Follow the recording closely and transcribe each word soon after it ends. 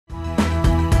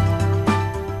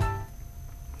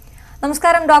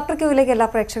നമസ്കാരം ഡോക്ടർ ക്യൂവിലേക്ക് എല്ലാ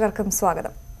പ്രേക്ഷകർക്കും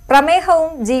സ്വാഗതം.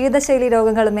 പ്രമേഹവും ജീവിതശൈലി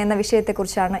രോഗങ്ങളും എന്ന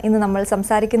വിഷയത്തെക്കുറിച്ചാണ് ഇന്ന് നമ്മൾ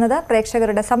സംസാരിക്കുന്നത്.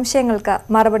 പ്രേക്ഷകരുടെ സംശയങ്ങൾക്ക്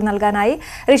മറുപടി നൽകാനായി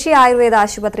ഋഷി ആയുർവേദ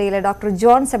ആശുപത്രിയിലെ ഡോക്ടർ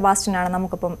ജോൺ സെബാസ്റ്റ്യൻ ആണ്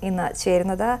നമുക്കൊപ്പം ഇന്ന്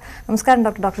ചേരുന്നത്. നമസ്കാരം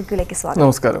ഡോക്ടർ. ഡോക്ടർ ക്യൂവിലേക്ക് സ്വാഗതം.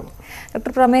 നമസ്കാരം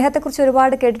ഡോക്ടർ. പ്രമേഹത്തെക്കുറിച്ച്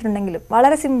ഒരുപാട് കേട്ടിട്ടുണ്ടെങ്കിലും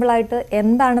വളരെ സിമ്പിളായിട്ട്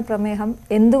എന്താണ് പ്രമേഹം,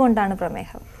 എന്തുകൊണ്ടാണ്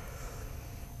പ്രമേഹം?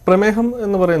 പ്രമേഹം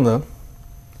എന്ന് പറയുന്നത്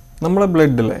നമ്മുടെ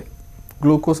ബ്ലഡിലെ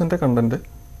ഗ്ലൂക്കോസിൻ്റെ കണ്ടന്റ്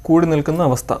കൂടി നിൽക്കുന്ന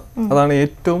അവസ്ഥ. അതാണ്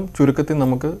ഏറ്റവും ചുരുക്കത്തിൽ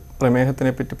നമുക്ക്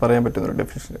പ്രമേഹത്തിനെ പറ്റി പറയാൻ പറ്റുന്ന ഒരു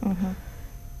ഡെഫിനിഷൻ.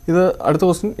 ഇത് അടുത്ത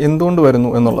ക്വസ്റ്റ്യൻ എന്തുകൊണ്ട് വരുന്നു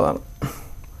എന്നുള്ളതാണ്.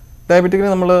 ഡയബറ്റിക്കിന്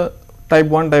നമ്മൾ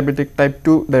ടൈപ്പ് 1 ഡയബറ്റിക്, ടൈപ്പ്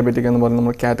 2 ഡയബറ്റിക് എന്ന് പറഞ്ഞ്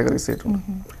നമ്മൾ കാറ്റഗറൈസ് ചെയ്തിട്ടുണ്ട്.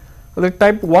 അതിൽ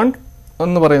ടൈപ്പ് 1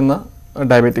 എന്ന് പറയുന്ന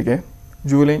ഡയബറ്റിക്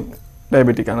ജൂലൈൻ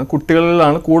ഡയബറ്റിക്കാണ്.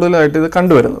 കുട്ടികളിലാണ് കൂടുതലായിട്ട് ഇത്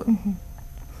കണ്ടുവരുന്നത്.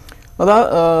 അതാ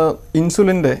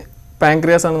ഇൻസുലിൻ്റെ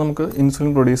പാൻക്രിയാസ് ആണ് നമുക്ക്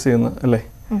ഇൻസുലിൻ പ്രൊഡ്യൂസ് ചെയ്യുന്നത് അല്ലേ.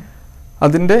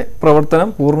 അതിൻ്റെ പ്രവർത്തനം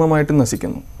പൂർണ്ണമായിട്ട്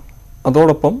നശിക്കുന്നു.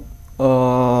 അതോടൊപ്പം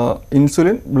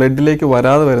ഇൻസുലിൻ ബ്ലഡിലേക്ക്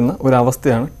വരാതെ വരുന്ന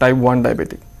ഒരവസ്ഥയാണ് ടൈപ്പ് 1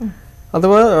 ഡയബറ്റിക്.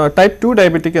 അഥവാ ടൈപ്പ് 2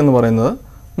 ഡയബറ്റിക് എന്ന് പറയുന്നത്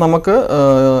നമുക്ക്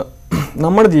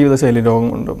നമ്മുടെ ജീവിതശൈലി രോഗം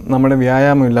കൊണ്ടും നമ്മുടെ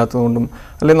വ്യായാമം ഇല്ലാത്തതുകൊണ്ടും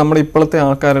അല്ലെങ്കിൽ നമ്മുടെ ഇപ്പോഴത്തെ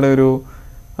ആൾക്കാരുടെ ഒരു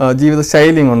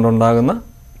ജീവിതശൈലിയും കൊണ്ടുണ്ടാകുന്ന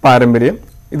പാരമ്പര്യം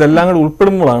ഇതെല്ലാം കൂടി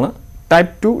ഉൾപ്പെടുമ്പോഴാണ്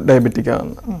ടൈപ്പ് 2 ഡയബറ്റിക്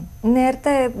ആകുന്നത്.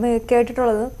 നേരത്തെ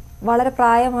കേട്ടിട്ടുള്ളത് വളരെ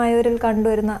പ്രായമായവരിൽ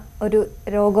കണ്ടുവരുന്ന ഒരു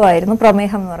രോഗമായിരുന്നു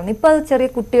പ്രമേഹം എന്ന് പറയുന്നത്. ഇപ്പോൾ അത് ചെറിയ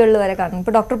കുട്ടികളിൽ വരെ കാണുന്നു.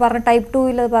 ഇപ്പോൾ ഡോക്ടർ പറഞ്ഞ ടൈപ്പ്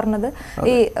 2 പറഞ്ഞത്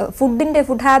ഈ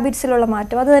ഫുഡ് ഹാബിറ്റ്സിലുള്ള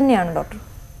മാറ്റം അത് തന്നെയാണ് ഡോക്ടർ?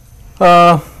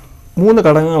 3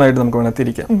 ഘടകങ്ങളായിട്ട് നമുക്ക് വേണേൽ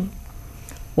തിരിക്കാം.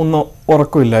 ഒന്ന്,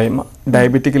 ഉറക്കമില്ലായ്മ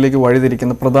ഡയബറ്റിക്കിലേക്ക്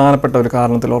വഴിതിരിക്കുന്ന പ്രധാനപ്പെട്ട ഒരു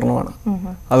കാരണത്തിൽ ഒരെണ്ണമാണ്.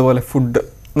 അതുപോലെ ഫുഡ്,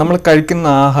 നമ്മൾ കഴിക്കുന്ന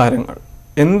ആഹാരങ്ങൾ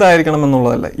എന്തായിരിക്കണം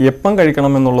എന്നുള്ളതല്ല, എപ്പം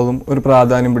കഴിക്കണം എന്നുള്ളതും ഒരു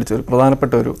പ്രാധാന്യം പിടിച്ച ഒരു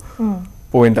പ്രധാനപ്പെട്ട ഒരു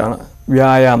പോയിന്റാണ്.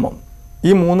 വ്യായാമം,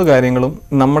 ഈ 3 കാര്യങ്ങളും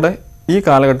നമ്മുടെ ഈ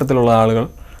കാലഘട്ടത്തിലുള്ള ആളുകൾ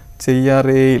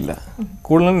ചെയ്യാറേയില്ല.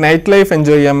 കൂടുതലും നൈറ്റ് ലൈഫ്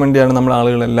എൻജോയ് ചെയ്യാൻ വേണ്ടിയാണ് നമ്മുടെ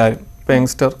ആളുകളെല്ലാവരും. ഇപ്പോൾ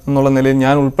യങ്സ്റ്റർ എന്നുള്ള നിലയിൽ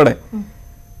ഞാൻ ഉൾപ്പെടെ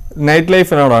നൈറ്റ്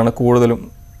ലൈഫിനോടാണ് കൂടുതലും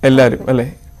എല്ലാവരും അല്ലേ.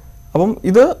 അപ്പം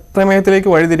ഇത്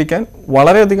പ്രമേഹത്തിലേക്ക് വഴിതിരിക്കാൻ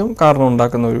വളരെയധികം കാരണം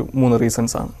ഉണ്ടാക്കുന്ന ഒരു 3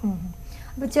 റീസൺസ് ആണ്.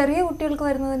 അപ്പോൾ ചെറിയ കുട്ടികൾക്ക്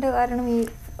വരുന്നതിൻ്റെ കാരണം ഈ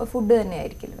ഫുഡ്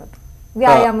തന്നെയായിരിക്കില്ല ഡോക്ടർ?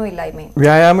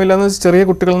 വ്യായാമമില്ലെന്ന് ചെറിയ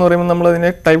കുട്ടികൾ എന്ന് പറയുമ്പോൾ നമ്മൾ അതിനെ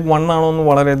ടൈപ്പ് 1 ആണോ എന്ന്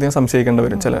വളരെയധികം സംശയിക്കേണ്ടി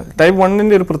വരും. ചില ടൈപ്പ്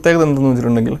 1-ന്റെ ഒരു പ്രത്യേകത എന്തെന്ന്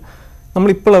വെച്ചിട്ടുണ്ടെങ്കിൽ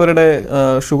നമ്മളിപ്പോൾ അവരുടെ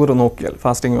ഷുഗർ നോക്കിയാൽ,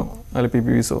 ഫാസ്റ്റിങ്ങോ അല്ലെങ്കിൽ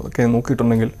PPVസോ ഒക്കെ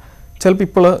നോക്കിയിട്ടുണ്ടെങ്കിൽ ചിലപ്പോൾ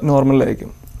ഇപ്പോൾ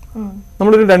നോർമലായിരിക്കും.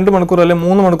 നമ്മളൊരു 2 മണിക്കൂർ അല്ലെങ്കിൽ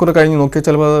 3 മണിക്കൂർ കഴിഞ്ഞ് നോക്കിയാൽ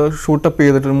ചിലപ്പോൾ ഷൂട്ടപ്പ്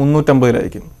ചെയ്തിട്ട്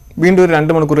 350-ലായിരിക്കും. വീണ്ടും ഒരു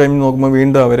 2 മണിക്കൂർ കഴിഞ്ഞ് നോക്കുമ്പോൾ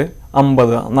വീണ്ടും അവർ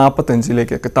 50,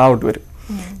 45-ലേക്കൊക്കെ താഴോട്ട് വരും.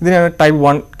 ഇതിനാണ് ടൈപ്പ്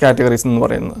 1 കാറ്റഗറീസ് എന്ന്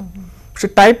പറയുന്നത്. പക്ഷെ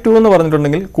ടൈപ്പ് 2 എന്ന്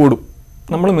പറഞ്ഞിട്ടുണ്ടെങ്കിൽ കൂടും.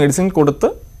 നമ്മൾ മെഡിസിൻ കൊടുത്ത്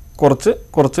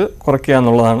കുറയ്ക്കുക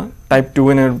എന്നുള്ളതാണ് ടൈപ്പ്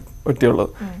 2-നെ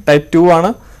പറ്റിയുള്ളത്. ടൈപ്പ് 2 ആണ്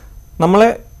നമ്മളെ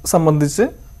സംബന്ധിച്ച്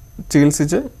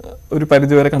ചികിത്സിച്ച് ഒരു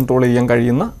പരിധിവരെ കൺട്രോൾ ചെയ്യാൻ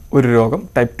കഴിയുന്ന ഒരു രോഗം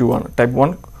ടൈപ്പ് 2 ആണ്. ടൈപ്പ്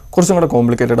 1 കുറച്ചും കൂടെ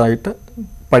കോംപ്ലിക്കേറ്റഡ് ആയിട്ട്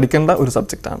പഠിക്കേണ്ട ഒരു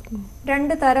സബ്ജക്റ്റാണ്.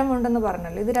 2 തരം ഉണ്ടെന്ന്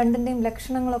പറഞ്ഞല്ലോ. ഇത് രണ്ടിൻ്റെയും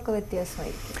ലക്ഷണങ്ങളൊക്കെ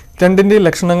വ്യത്യാസമായിരിക്കും? 2ൻ്റെയും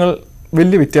ലക്ഷണങ്ങൾ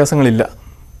വലിയ വ്യത്യാസങ്ങളില്ല.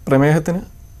 പ്രമേഹത്തിന്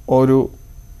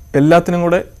എല്ലാത്തിനും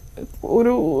കൂടെ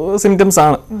ഒരു സിംറ്റംസ്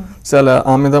ആണ്. ചില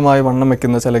അമിതമായി വണ്ണം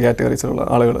വെക്കുന്ന ചില കാറ്റഗറീസിലുള്ള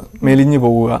ആളുകൾ, മെലിഞ്ഞു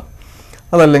പോവുക,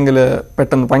 അതല്ലെങ്കിൽ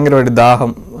പെട്ടെന്ന് ഭയങ്കരമായിട്ട്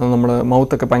ദാഹം, നമ്മുടെ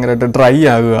മൗത്തൊക്കെ ഭയങ്കരമായിട്ട് ഡ്രൈ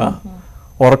ആകുക,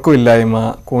 ഉറക്കമില്ലായ്മ,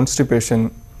 കോൺസ്റ്റിപ്പേഷൻ,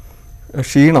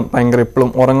 ക്ഷീണം, ഭയങ്കര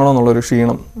എപ്പോഴും ഉറങ്ങണമെന്നുള്ളൊരു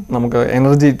ക്ഷീണം, നമുക്ക്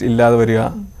എനർജി ഇല്ലാതെ വരിക,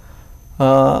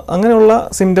 അങ്ങനെയുള്ള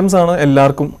സിംറ്റംസ് ആണ്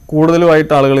എല്ലാവർക്കും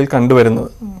കൂടുതലുമായിട്ട് ആളുകളിൽ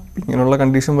കണ്ടുവരുന്നത്. ഇങ്ങനെയുള്ള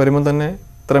കണ്ടീഷൻ വരുമ്പോൾ തന്നെ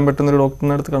ഇത്രയും പെട്ടെന്നൊരു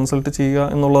ഡോക്ടറിനെ അടുത്ത് കൺസൾട്ട്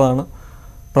ചെയ്യുക എന്നുള്ളതാണ്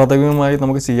പ്രാഥമികമായി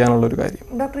നമുക്ക് ചെയ്യാനുള്ളൊരു കാര്യം.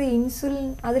 ഡോക്ടർ, ഇൻസുലിൻ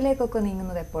അതിലേക്കൊക്കെ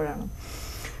നീങ്ങുന്നത് എപ്പോഴാണ്?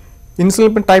 ഇൻസുലിൻ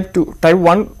ഇപ്പം ടൈപ്പ്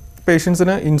 1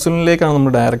 പേഷ്യൻസിന് ഇൻസുലിനിലേക്കാണ്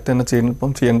നമ്മൾ ഡയറക്റ്റ് തന്നെ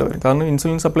ചെയ്യേണ്ടി വരും. കാരണം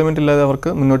ഇൻസുലിൻ സപ്ലിമെൻ്റ് ഇല്ലാതെ അവർക്ക്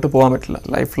മുന്നോട്ട് പോകാൻ പറ്റില്ല.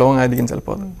 ലൈഫ് ലോങ് ആയിരിക്കും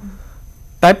ചിലപ്പോൾ അത്.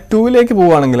 ടൈപ്പ് 2-ലേക്ക്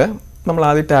പോവുകയാണെങ്കിൽ നമ്മൾ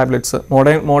ആദ്യം ടാബ്ലറ്റ്സ്,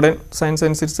 മോഡേൺ സയൻസ്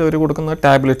അനുസരിച്ച് അവർ കൊടുക്കുന്ന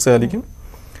ടാബ്ലറ്റ്സ് ആയിരിക്കും.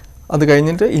 അത്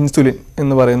കഴിഞ്ഞിട്ട് ഇൻസുലിൻ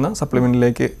എന്ന് പറയുന്ന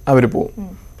സപ്ലിമെൻറ്റിലേക്ക് അവർ പോകും.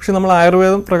 പക്ഷെ നമ്മൾ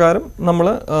ആയുർവേദം പ്രകാരം നമ്മൾ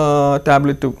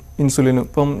ടാബ്ലറ്റും ഇൻസുലിനും,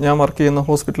 ഇപ്പം ഞാൻ വർക്ക് ചെയ്യുന്ന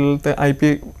ഹോസ്പിറ്റലിലത്തെ IP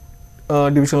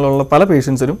ഡിവിഷനിലുള്ള പല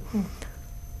പേഷ്യൻസിനും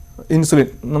ഇൻസുലിൻ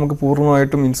നമുക്ക്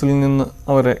പൂർണ്ണമായിട്ടും ഇൻസുലിനിൽ നിന്ന്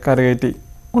അവരെ കരകയറ്റി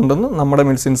കൊണ്ടുവന്ന് നമ്മുടെ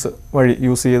മെഡിസിൻസ് വഴി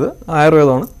യൂസ് ചെയ്ത്,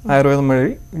 ആയുർവേദം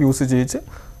വഴി യൂസ് ചെയ്യിച്ച്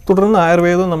തുടർന്ന്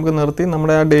ആയുർവേദം നമുക്ക് നിർത്തി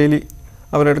നമ്മുടെ ആ ഡെയിലി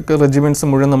അവരുടെ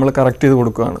റെജിമെൻറ്റ്സ് മുഴുവൻ നമ്മൾ കറക്റ്റ് ചെയ്ത്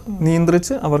കൊടുക്കുകയാണ്.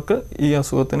 നിയന്ത്രിച്ച് അവർക്ക് ഈ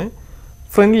അസുഖത്തിനെ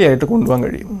ഫ്രണ്ട്ലി ആയിട്ട് കൊണ്ടുപോകാൻ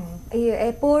കഴിയും.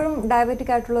 എപ്പോഴും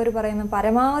ഡയബറ്റിക് ആയിട്ടുള്ളവർ പറയുന്നത്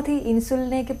പരമാവധി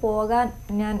ഇൻസുലിനിലേക്ക് പോകാൻ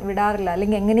ഞാൻ വിടാറില്ല,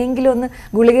 അല്ലെങ്കിൽ എങ്ങനെയെങ്കിലും ഒന്ന്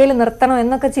ഗുളികയിൽ നിർത്തണം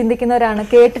എന്നൊക്കെ ചിന്തിക്കുന്നവരാണ്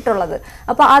കേട്ടിട്ടുള്ളത്.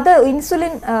 അപ്പോൾ അത്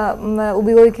ഇൻസുലിൻ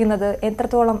ഉപയോഗിക്കുന്നത്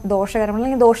എത്രത്തോളം ദോഷകരം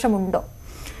അല്ലെങ്കിൽ ദോഷമുണ്ടോ?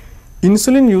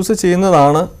 ഇൻസുലിൻ യൂസ്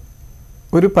ചെയ്യുന്നതാണ്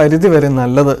ഒരു പരിധി വരെ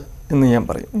നല്ലത് എന്ന് ഞാൻ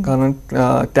പറയും. കാരണം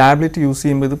ടാബ്ലറ്റ് യൂസ്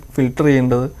ചെയ്യുമ്പോൾ ഇത് ഫിൽട്ടർ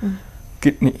ചെയ്യേണ്ടത്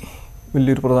കിഡ്നി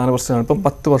വലിയൊരു പ്രധാന പ്രശ്നമാണ്. ഇപ്പം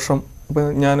 10 വർഷം അപ്പോൾ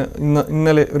ഞാൻ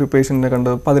ഇന്നലെ ഒരു പേഷ്യൻറ്റിനെ കണ്ട്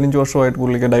 15 വർഷമായിട്ട്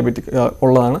പുള്ളിക്ക് ഡയബറ്റിക്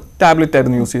ഉള്ളതാണ്, ടാബ്ലറ്റ്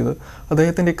ആയിരുന്നു യൂസ് ചെയ്തത്.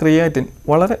 അദ്ദേഹത്തിൻ്റെ ക്രിയാറ്റിൻ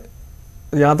വളരെ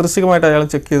യാദൃശ്ചികമായിട്ട് അയാൾ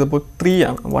ചെക്ക് ചെയ്തപ്പോൾ 3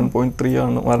 ആണ്, 1.3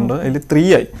 ആണ് വരേണ്ടത്, അതിൽ 3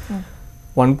 ആയി.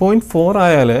 1.4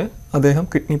 ആയാൽ അദ്ദേഹം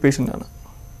കിഡ്നി പേഷ്യൻ്റാണ്.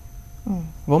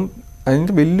 അപ്പം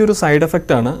അതിൻ്റെ വലിയൊരു സൈഡ്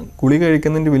എഫക്റ്റാണ്, ഗുളിക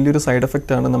കഴിക്കുന്നതിൻ്റെ വലിയൊരു സൈഡ്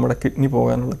എഫക്റ്റാണ് നമ്മുടെ കിഡ്നി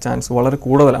പോകാനുള്ള ചാൻസ് വളരെ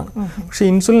കൂടുതലാണ്. പക്ഷേ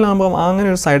ഇൻസുലിൻ ആകുമ്പോൾ അങ്ങനെ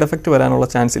ഒരു സൈഡ് എഫക്റ്റ് വരാനുള്ള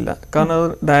ചാൻസ് ഇല്ല. കാരണം അത്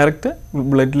ഡയറക്റ്റ്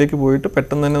ബ്ലഡിലേക്ക് പോയിട്ട്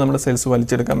പെട്ടെന്ന് തന്നെ നമ്മുടെ സെൽസ്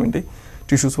വലിച്ചെടുക്കാൻ വേണ്ടി,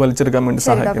 ടിഷ്യൂസ് വലിച്ചെടുക്കാൻ വേണ്ടി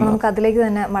സഹായിക്കുന്നു. നമുക്ക് അതിലേക്ക്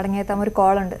തന്നെ മടങ്ങിയെത്താം. ഒരു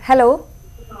കോൾ ഉണ്ട്. ഹലോ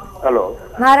ഹലോ,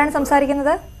 ആരാണ്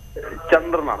സംസാരിക്കുന്നത്?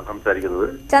 ചന്ദ്രനാണ് സംസാരിക്കുന്നത്.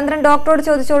 ചന്ദ്രൻ, ഡോക്ടറോട്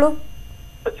ചോദിച്ചോളൂ.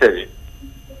 ശരി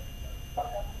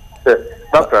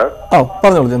ഡോക്ടർ.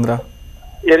 പറഞ്ഞോളൂ ചന്ദ്ര.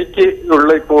 എനിക്ക് ഉള്ള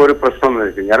ഇപ്പോ ഒരു പ്രശ്നം എന്ന്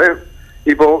വെച്ച് കഴിഞ്ഞാൽ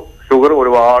ഇപ്പോ ഷുഗർ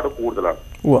ഒരുപാട് കൂടുതലാണ്.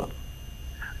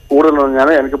 കൂടുതലെന്ന് പറഞ്ഞാൽ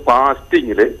എനിക്ക്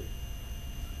ഫാസ്റ്റിങ്ങില്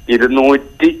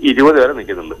 220 വരെ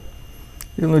നിൽക്കുന്നുണ്ട്.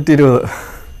 220?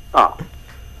 ആ,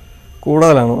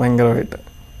 കൂടുതലാണ് ഭയങ്കരമായിട്ട്.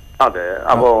 അതെ.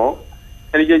 അപ്പോ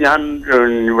എനിക്ക് ഞാൻ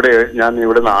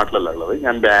ഇവിടെ നാട്ടിലല്ല ഉള്ളത്,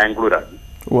 ഞാൻ ബാംഗ്ലൂരാണ്.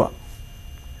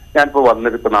 ഞാനിപ്പോ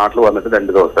നാട്ടിൽ വന്നിട്ട്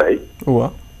 2 ദിവസമായി.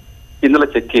 ഇന്നലെ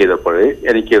ചെക്ക് ചെയ്തപ്പോൾ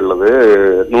എനിക്കുള്ളത്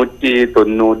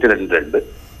 192.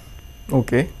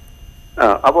 ഓക്കെ.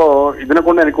 അപ്പോ ഇതിനെ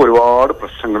കൊണ്ട് എനിക്ക് ഒരുപാട്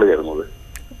പ്രശ്നങ്ങൾ വരുന്നത്.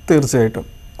 തീർച്ചയായിട്ടും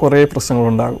കുറെ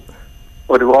പ്രശ്നങ്ങളുണ്ടാകും,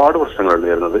 ഒരുപാട് പ്രശ്നങ്ങളുണ്ട്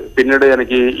വരുന്നത്. പിന്നീട്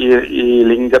എനിക്ക് ഈ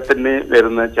ലിംഗത്തിന്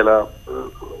വരുന്ന ചില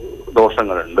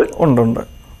ദോഷങ്ങളുണ്ട്. ഉണ്ട്.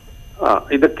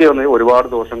 ഇതൊക്കെ ഒരുപാട്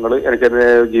ദോഷങ്ങൾ എനിക്ക് എന്റെ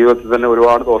ജീവിതത്തിൽ തന്നെ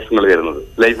ഒരുപാട് ദോഷങ്ങൾ വരുന്നത്,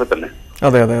 ലൈഫിൽ തന്നെ.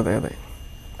 അതെ അതെ അതെ അതെ.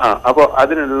 അപ്പൊ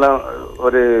അതിനുള്ള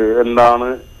ഒരു എന്താണ്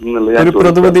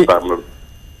പ്രതിവിധി?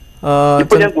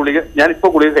 ഞാനിപ്പോ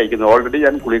ഗുളിക കഴിക്കുന്നു, ഓൾറെഡി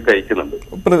ഞാൻ ഗുളിക കഴിക്കുന്നുണ്ട്.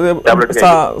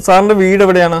 സാറിന്റെ വീട്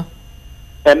എവിടെയാണ്?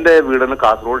 എന്റെ വീട്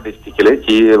കാസർഗോഡ് ഡിസ്ട്രിക്റ്റില്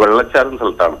വെള്ളച്ചാലം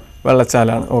സ്ഥലത്താണ്.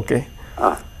 വെള്ളച്ചാലാണ്. ഓക്കെ.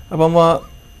 അപ്പം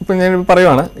ഇപ്പം ഞാൻ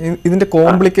പറയുവാണ്, ഇതിന്റെ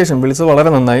കോംപ്ലിക്കേഷൻ വിളിച്ചത് വളരെ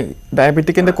നന്നായി.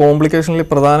 ഡയബറ്റിക്കിന്റെ കോംപ്ലിക്കേഷനിൽ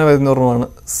പ്രധാന വരുന്നതാണ്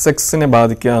സെക്സിനെ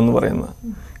ബാധിക്കുക എന്ന് പറയുന്നത്.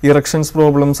 ഇറക്ഷൻസ്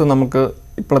പ്രോബ്ലംസ് നമുക്ക്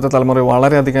ഇപ്പോഴത്തെ തലമുറയെ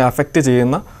വളരെയധികം അഫക്റ്റ്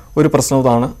ചെയ്യുന്ന ഒരു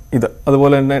പ്രശ്നമാണ് ഇത്.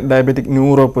 അതുപോലെ തന്നെ ഡയബറ്റിക്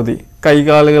ന്യൂറോപ്പതി,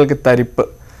 കൈകാലുകൾക്ക്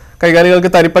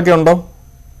തരിപ്പൊക്കെ ഉണ്ടോ?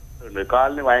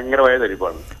 കാലിന് ഭയങ്കരമായ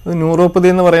തരിപ്പാണ്. ന്യൂറോപ്പതി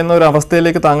എന്ന് പറയുന്ന ഒരു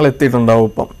അവസ്ഥയിലേക്ക് താങ്കൾ എത്തിയിട്ടുണ്ടാവും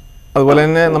ഇപ്പം. അതുപോലെ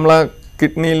തന്നെ നമ്മളെ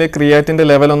കിഡ്നിയിലെ ക്രിയാറ്റിൻ്റെ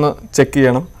ലെവൽ ഒന്ന് ചെക്ക്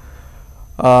ചെയ്യണം.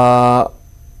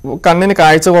 കണ്ണിന്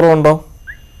കാഴ്ച കുറവുണ്ടോ?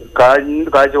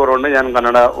 കാഴ്ച കുറവുണ്ട്, ഞാൻ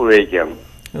കണ്ണട ഉപയോഗിക്കുകയാണ്.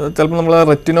 ചിലപ്പോൾ നമ്മൾ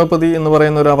റെറ്റിനോപ്പതി എന്ന്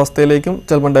പറയുന്ന ഒരു അവസ്ഥയിലേക്കും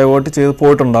ചിലപ്പോൾ ഡൈവേർട്ട് ചെയ്ത്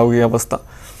പോയിട്ടുണ്ടാവും ഈ അവസ്ഥ.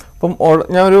 അപ്പം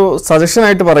ഞാനൊരു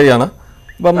സജഷനായിട്ട് പറയുകയാണ്.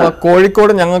 ഇപ്പം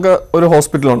കോഴിക്കോട് ഞങ്ങൾക്ക് ഒരു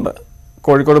ഹോസ്പിറ്റലുണ്ട്,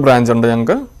 കോഴിക്കോട് ബ്രാഞ്ച് ഉണ്ട്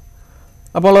ഞങ്ങൾക്ക്.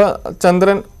 അപ്പോൾ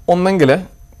ചന്ദ്രൻ ഒന്നെങ്കിൽ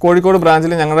കോഴിക്കോട്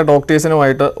ബ്രാഞ്ചിൽ ഞങ്ങളുടെ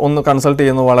ഡോക്ടേഴ്സിനുമായിട്ട് ഒന്ന് കൺസൾട്ട്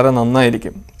ചെയ്യുന്നത് വളരെ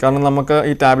നന്നായിരിക്കും. കാരണം നമുക്ക്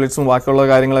ഈ ടാബ്ലറ്റ്സും ബാക്കിയുള്ള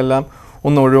കാര്യങ്ങളെല്ലാം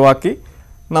ഒന്ന് ഒഴിവാക്കി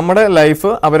നമ്മുടെ ലൈഫ്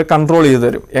അവർ കൺട്രോൾ ചെയ്ത്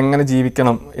തരും. എങ്ങനെ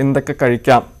ജീവിക്കണം, എന്തൊക്കെ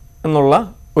കഴിക്കാം എന്നുള്ള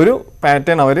ഒരു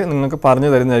പാറ്റേൺ അവർ നിങ്ങൾക്ക് പറഞ്ഞു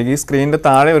തരുന്നതായിരിക്കും. ഈ സ്ക്രീനിൻ്റെ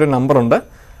താഴെ ഒരു നമ്പറുണ്ട്,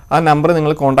 ആ നമ്പർ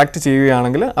നിങ്ങൾ കോൺടാക്ട്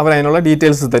ചെയ്യുകയാണെങ്കിൽ അവർ അതിനുള്ള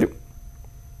ഡീറ്റെയിൽസ് തരും.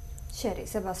 ശരി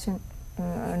സെബാസ്റ്റ്യൻ,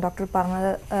 ഡോക്ടർ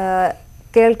പറഞ്ഞത്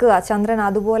കേൾക്കുക, ചന്ദ്രൻ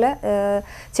അതുപോലെ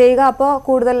ചെയ്യുക, അപ്പോൾ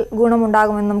കൂടുതൽ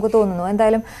ഗുണമുണ്ടാകുമെന്ന് നമുക്ക് തോന്നുന്നു.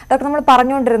 എന്തായാലും ഡോക്ടർ നമ്മൾ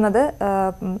പറഞ്ഞുകൊണ്ടിരുന്നത്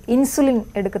ഇൻസുലിൻ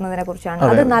എടുക്കുന്നതിനെ കുറിച്ചാണ്.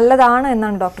 അത് നല്ലതാണ്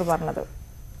എന്നാണ് ഡോക്ടർ പറഞ്ഞത്.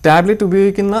 ടാബ്ലറ്റ്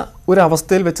ഉപയോഗിക്കുന്ന ഒരു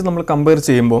അവസ്ഥയിൽ വെച്ച് നമ്മൾ കമ്പയർ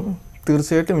ചെയ്യുമ്പോൾ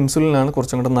തീർച്ചയായിട്ടും ഇൻസുലിനാണ്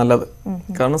കുറച്ചും കൂടെ നല്ലത്.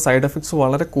 കാരണം സൈഡ് എഫക്ട്സ്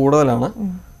വളരെ കൂടുതലാണ്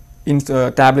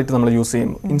ടാബ്ലറ്റ് നമ്മൾ യൂസ്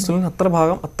ചെയ്യുമ്പോൾ. ഇൻസുലിൻ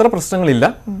അത്ര പ്രശ്നങ്ങളില്ല,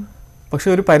 പക്ഷെ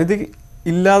ഒരു പരിധി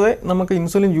ഇല്ലാതെ നമുക്ക്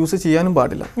ഇൻസുലിൻ യൂസ് ചെയ്യാനും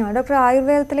പാടില്ല. ഡോക്ടർ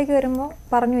ആയുർവേദത്തിലേക്ക് വരുമ്പോൾ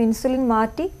പറഞ്ഞു ഇൻസുലിൻ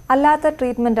മാറ്റി അല്ലാത്ത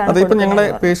ട്രീറ്റ്മെന്റ് ആണ്. അതിപ്പോൾ ഞങ്ങളുടെ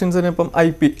പേഷ്യൻസിന് ഇപ്പം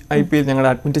ഐ പി ഞങ്ങളുടെ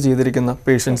അഡ്മിറ്റ് ചെയ്തിരിക്കുന്ന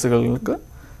പേഷ്യൻസുകൾക്ക്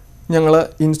ഞങ്ങൾ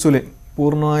ഇൻസുലിൻ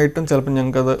പൂർണ്ണമായിട്ടും ചിലപ്പോൾ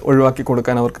ഞങ്ങൾക്കത് ഒഴിവാക്കി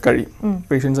കൊടുക്കാൻ അവർക്ക് കഴിയും.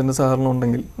 പേഷ്യൻസിൻ്റെ സഹകരണം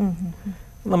ഉണ്ടെങ്കിൽ.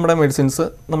 നമ്മുടെ മെഡിസിൻസ്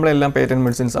നമ്മളെല്ലാം പേറ്റന്റ്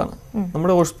മെഡിസിൻസ് ആണ്.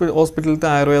 നമ്മുടെ ഹോസ്പിറ്റലിലത്തെ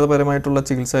ആയുർവേദപരമായിട്ടുള്ള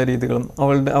ചികിത്സാ രീതികളും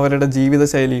അവരുടെ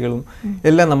ജീവിതശൈലികളും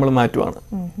എല്ലാം നമ്മൾ മാറ്റുവാണ്.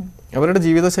 അവരുടെ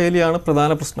ജീവിതശൈലിയാണ്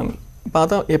പ്രധാന പ്രശ്നങ്ങൾ. അപ്പം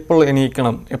അത് എപ്പോൾ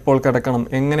എണീക്കണം, എപ്പോൾ കിടക്കണം,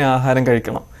 എങ്ങനെ ആഹാരം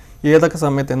കഴിക്കണം, ഏതൊക്കെ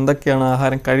സമയത്ത് എന്തൊക്കെയാണ്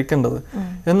ആഹാരം കഴിക്കേണ്ടത്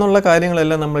എന്നുള്ള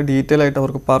കാര്യങ്ങളെല്ലാം നമ്മൾ ഡീറ്റെയിൽ ആയിട്ട്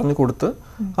അവർക്ക് പറഞ്ഞു കൊടുത്ത്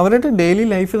അവരുടെ ഡെയിലി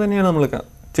ലൈഫ് തന്നെയാണ് നമ്മൾ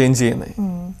ചേഞ്ച് ചെയ്യുന്നത്.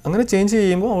 അങ്ങനെ ചേഞ്ച്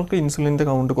ചെയ്യുമ്പോൾ അവർക്ക് ഇൻസുലിൻ്റെ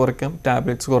കൗണ്ട് കുറയ്ക്കാം,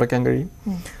 ടാബ്ലറ്റ്സ് കുറയ്ക്കാൻ കഴിയും.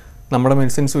 നമ്മുടെ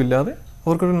മെഡിസിൻസും ഇല്ലാതെ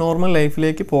അവർക്കൊരു നോർമൽ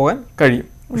ലൈഫിലേക്ക് പോകാൻ കഴിയും.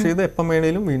 പക്ഷെ ഇത് എപ്പം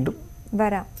വേണേലും വീണ്ടും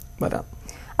വരാം.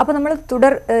 അപ്പോൾ നമ്മൾ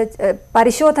തുടർ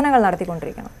പരിശോധനകൾ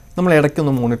നടത്തിക്കൊണ്ടിരിക്കണം. നമ്മൾ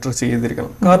ഇടയ്ക്കൊന്ന് മോണിറ്റർ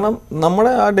ചെയ്തിരിക്കണം. കാരണം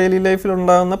നമ്മുടെ ആ ഡെയിലി ലൈഫിൽ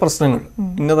ഉണ്ടാകുന്ന പ്രശ്നങ്ങൾ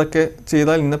ഇന്നതൊക്കെ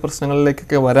ചെയ്താൽ ഇന്ന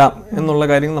പ്രശ്നങ്ങളിലേക്കൊക്കെ വരാം എന്നുള്ള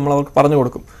കാര്യങ്ങൾ നമ്മൾ അവർക്ക് പറഞ്ഞു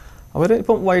കൊടുക്കും. അവർ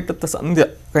ഇപ്പം വൈകിട്ടത്തെ സന്ധ്യ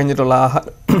കഴിഞ്ഞിട്ടുള്ള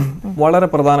ആഹാരം വളരെ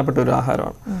പ്രധാനപ്പെട്ട ഒരു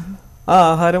ആഹാരമാണ്. ആ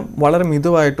ആഹാരം വളരെ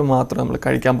മിതമായിട്ട് മാത്രമേ നമ്മൾ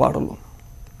കഴിക്കാൻ പാടുള്ളൂ.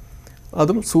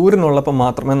 അതും സൂര്യനുള്ളപ്പോൾ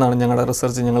മാത്രമെന്നാണ് ഞങ്ങളുടെ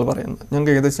റിസർച്ച് ഞങ്ങൾ പറയുന്നത്.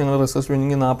 ഞങ്ങൾക്ക് ഏകദേശം ഞങ്ങൾ റിസർച്ച്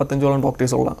വിങ്ങിങ് 45ഓളം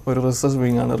ഡോക്ടേഴ്സുള്ള ഒരു റിസർച്ച്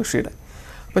വിങ്ങാണ് ഋഷിയുടെ.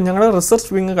 അപ്പം ഞങ്ങളുടെ റിസർച്ച്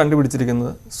വിങ്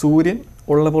കണ്ടുപിടിച്ചിരിക്കുന്നത് സൂര്യൻ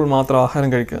ഉള്ളപ്പോൾ മാത്രം ആഹാരം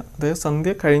കഴിക്കുക, അതായത്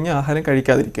സന്ധ്യ കഴിഞ്ഞ് ആഹാരം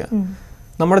കഴിക്കാതിരിക്കുക.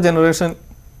 നമ്മുടെ ജനറേഷൻ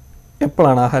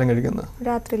എപ്പോഴാണ് ആഹാരം കഴിക്കുന്നത്?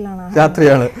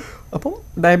 രാത്രിയാണ്. അപ്പം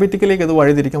ഡയബറ്റിക്കിലേക്ക് അത്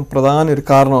വഴിതിരിക്കാൻ പ്രധാന ഒരു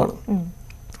കാരണമാണ്.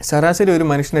 ശരാശരി ഒരു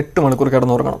മനുഷ്യന് 8 മണിക്കൂർ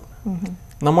കിടന്നുറങ്ങണം.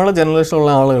 നമ്മളെ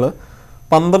ജനറേഷനിലുള്ള ആളുകൾ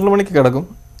 12 മണിക്ക് കിടക്കും,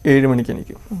 7 മണിക്ക്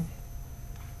എണീക്കും.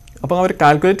 അപ്പം അവർ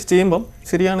കാൽക്കുലേറ്റ് ചെയ്യുമ്പം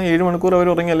ശരിയാണ്, 7 മണിക്കൂർ അവർ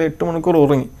ഉറങ്ങി, അല്ലെങ്കിൽ 8 മണിക്കൂർ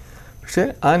ഉറങ്ങി. പക്ഷേ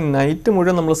ആ നൈറ്റ്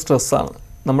മുഴുവൻ നമ്മൾ സ്ട്രെസ്സാണ്.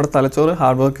 നമ്മുടെ തലച്ചോറ്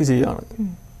ഹാർഡ് വർക്ക് ചെയ്യുകയാണ്,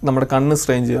 നമ്മുടെ കണ്ണ്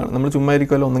സ്ട്രെയിൻ ചെയ്യുകയാണ്. നമ്മൾ ചുമ്മാ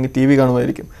ഇരിക്കുമല്ലോ, ഒന്നെങ്കിൽ TV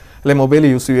കാണുമായിരിക്കും, അല്ലെങ്കിൽ മൊബൈൽ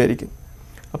യൂസ് ചെയ്യുമായിരിക്കും.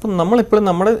 അപ്പം നമ്മളിപ്പോഴും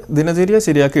നമ്മുടെ ദിനചര്യ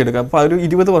ശരിയാക്കി എടുക്കുക. അപ്പോൾ ഒരു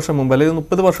 20 വർഷം മുമ്പ് അല്ലെങ്കിൽ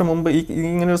 30 വർഷം മുമ്പ്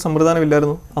ഇങ്ങനൊരു സമ്പ്രദായം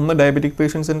ഇല്ലായിരുന്നു. അന്ന് ഡയബറ്റിക്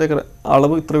പേഷ്യൻസിൻ്റെ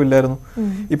അളവ് ഇത്ര ഇല്ലായിരുന്നു.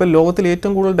 ഇപ്പം ലോകത്തിൽ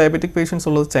ഏറ്റവും കൂടുതൽ ഡയബറ്റിക് പേഷ്യൻസ്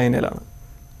ഉള്ളത് ചൈനയിലാണ്,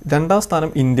 2ാം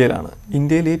സ്ഥാനം ഇന്ത്യയിലാണ്.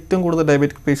 ഇന്ത്യയിൽ ഏറ്റവും കൂടുതൽ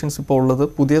ഡയബറ്റിക് പേഷ്യൻസ് ഇപ്പോൾ ഉള്ളത്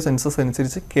പുതിയ സെൻസസ്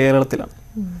അനുസരിച്ച് കേരളത്തിലാണ്.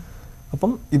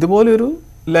 അപ്പം ഇതുപോലൊരു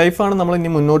ലൈഫാണ് നമ്മൾ ഇനി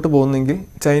മുന്നോട്ട് പോകുന്നതെങ്കിൽ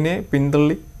ചൈനയെ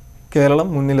പിന്തള്ളി കേരളം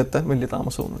മുന്നിലെത്താൻ വലിയ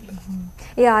താമസമൊന്നുമില്ല.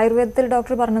 ഈ ആയുർവേദത്തിൽ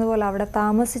ഡോക്ടർ പറഞ്ഞതുപോലെ അവിടെ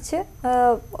താമസിച്ച്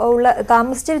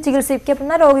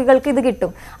ചികിത്സിക്കപ്പെടുന്ന രോഗികൾക്ക് ഇത്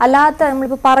കിട്ടും. അല്ലാത്ത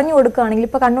നമ്മളിപ്പോൾ പറഞ്ഞു കൊടുക്കുകയാണെങ്കിൽ,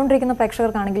 ഇപ്പോൾ കണ്ടുകൊണ്ടിരിക്കുന്ന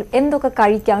പ്രേക്ഷകർക്കാണെങ്കിലും എന്തൊക്കെ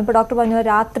കഴിക്കാം, ഇപ്പോൾ ഡോക്ടർ പറഞ്ഞു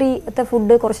രാത്രിത്തെ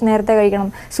ഫുഡ് കുറച്ച് നേരത്തെ കഴിക്കണം,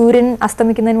 സൂര്യൻ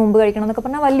അസ്തമിക്കുന്നതിന് മുമ്പ് കഴിക്കണം എന്നൊക്കെ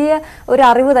പറഞ്ഞാൽ വലിയ ഒരു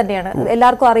അറിവ് തന്നെയാണ്,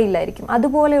 എല്ലാവർക്കും അറിയില്ലായിരിക്കും.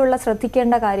 അതുപോലെയുള്ള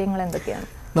ശ്രദ്ധിക്കേണ്ട കാര്യങ്ങൾ എന്തൊക്കെയാണ്?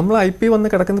 നമ്മൾ IP വന്ന്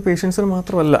കിടക്കുന്ന പേഷ്യൻസിന്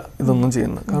മാത്രമല്ല ഇതൊന്നും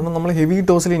ചെയ്യുന്നത്. കാരണം നമ്മൾ ഹെവി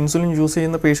ഡോസിൽ ഇൻസുലിൻ യൂസ്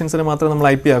ചെയ്യുന്ന പേഷ്യൻസിനെ മാത്രമേ നമ്മൾ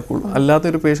IP ആക്കുള്ളൂ. അല്ലാത്ത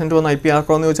ഒരു പേഷ്യൻറ്റ് വന്ന് IP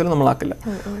ആക്കാമെന്ന് ചോദിച്ചാൽ നമ്മളാക്കില്ല.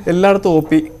 എല്ലായിടത്തും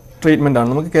OP ട്രീറ്റ്മെൻ്റ് ആണ്.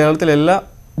 നമുക്ക് കേരളത്തിലെ എല്ലാ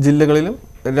ജില്ലകളിലും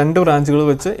 2 ബ്രാഞ്ചുകൾ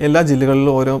വെച്ച് എല്ലാ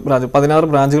ജില്ലകളിലും ഓരോ ബ്രാഞ്ച്, 16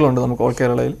 ബ്രാഞ്ചുകളുണ്ട് നമുക്ക് ഓൾ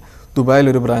കേരളയിൽ. ദുബായിൽ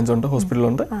ഒരു ബ്രാഞ്ചുണ്ട്,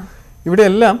 ഹോസ്പിറ്റലുണ്ട്. ഇവിടെ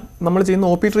എല്ലാം നമ്മൾ ചെയ്യുന്ന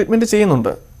OP ട്രീറ്റ്മെൻറ്റ്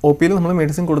ചെയ്യുന്നുണ്ട്. OPയിൽ നമ്മൾ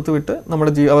മെഡിസിൻ കൊടുത്തു വിട്ട്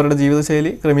നമ്മുടെ അവരുടെ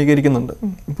ജീവിതശൈലി ക്രമീകരിക്കുന്നുണ്ട്.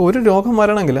 ഇപ്പോൾ ഒരു രോഗം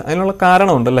വരണമെങ്കിൽ അതിനുള്ള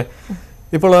കാരണമുണ്ടല്ലേ.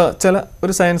 ഇപ്പോൾ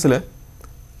ഒരു സയൻസിൽ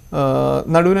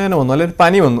നടുവേദന വന്നു, അല്ലെങ്കിൽ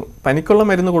പനി വന്നു, പനിക്കുള്ള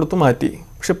മരുന്ന് കൊടുത്തു മാറ്റി.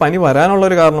 പക്ഷെ പനി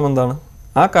വരാനുള്ളൊരു കാരണം എന്താണ്?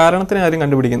 ആ കാരണത്തിനെ ആരും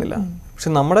കണ്ടുപിടിക്കുന്നില്ല. പക്ഷെ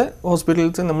നമ്മുടെ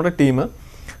ഹോസ്പിറ്റലിൽ നമ്മുടെ ടീം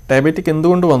ഡയബറ്റിക്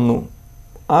എന്തുകൊണ്ട് വന്നു,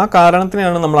 ആ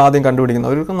കാരണത്തിനെയാണ് നമ്മൾ ആദ്യം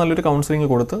കണ്ടുപിടിക്കുന്നത്. അവർക്ക് നല്ലൊരു കൗൺസിലിംഗ്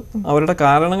കൊടുത്ത് അവരുടെ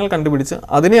കാരണങ്ങൾ കണ്ടുപിടിച്ച്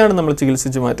അതിനെയാണ് നമ്മൾ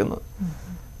ചികിത്സിച്ച് മാറ്റുന്നത്.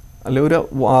 അല്ല ഒരു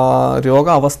രോഗ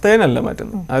അവസ്ഥേനല്ല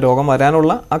മാറ്റുന്നത്. ആ രോഗം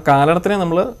വരാനുള്ള ആ കാരണത്തിനെ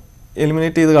നമ്മൾ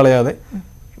എലിമിനേറ്റ് ചെയ്ത് കളയാതെ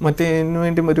മറ്റേതിനു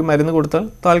വേണ്ടി ഒരു മരുന്ന് കൊടുത്താൽ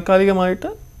താൽക്കാലികമായിട്ട്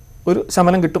ഒരു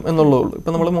ശമനം കിട്ടും എന്നുള്ളതേ ഉള്ളൂ.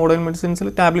 ഇപ്പം നമ്മൾ മോഡേൺ മെഡിസിൻസിൽ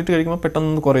ടാബ്ലറ്റ് കഴിക്കുമ്പോൾ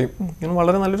പെട്ടെന്ന് കുറയും. ഇങ്ങനെ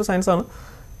വളരെ നല്ലൊരു സയൻസാണ്,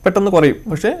 പെട്ടെന്ന് കുറയും.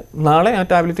 പക്ഷേ നാളെ ആ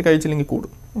ടാബ്ലറ്റ് കഴിച്ചില്ലെങ്കിൽ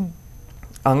കൂടും.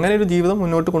 അങ്ങനെ ഒരു ജീവിതം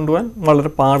മുന്നോട്ട് കൊണ്ടുപോകാൻ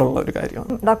വളരെ പാടുള്ള ഒരു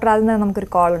കാര്യമാണ്. ഡോക്ടർ, അതിന് നമുക്കൊരു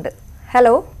കോൾ ഉണ്ട്.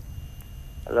 ഹലോ,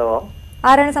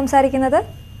 ആരാണ് സംസാരിക്കുന്നത്?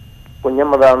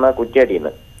 കുഞ്ഞമ്മതാണ്,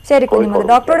 കുറ്റ്യാടിന്ന്. ശരി കുഞ്ഞമ്മദ്,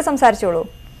 ഡോക്ടറോട് സംസാരിച്ചോളൂ.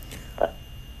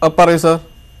 പറയൂ സാർ.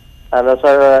 ഹലോ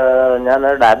സാർ, ഞാൻ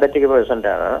ഡയബറ്റിക് പേഷ്യൻ്റ്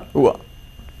ആണ്.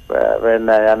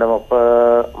 പിന്നെ ഞാൻ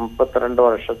 32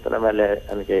 വർഷത്തിന് മേലെ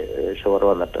എനിക്ക് ഷുഗർ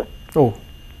വന്നിട്ട്.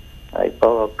 ഇപ്പൊ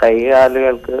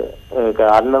കൈകാലുകൾക്ക്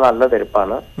കാലിന് നല്ല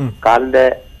തെരുപ്പാണ്. കാലിന്റെ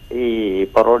ഈ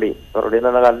പൊറോടി എന്ന്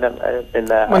പറഞ്ഞ കാലിന്റെ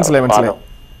പിന്നെ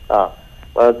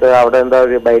അവിടെ എന്താ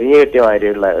ഒരു ബരിഞ്ഞ് കെട്ടിയ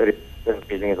മാതിരിയുള്ള ഒരു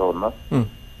ഫീലിംഗ് തോന്നുന്നു.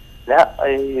 പിന്നെ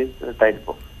ഈ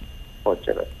തരിപ്പും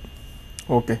പോച്ചത്.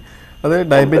 ഓക്കെ, അത്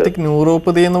ഡയബറ്റിക്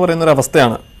ന്യൂറോപ്പതി എന്ന് പറയുന്ന ഒരു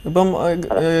അവസ്ഥയാണ്. ഇപ്പം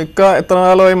എത്ര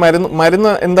കാലമായി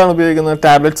മരുന്ന് എന്താണ് ഉപയോഗിക്കുന്നത്?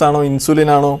 ടാബ്ലറ്റ്സ് ആണോ, ഇൻസുലിൻ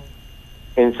ആണോ?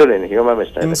 Insulin, human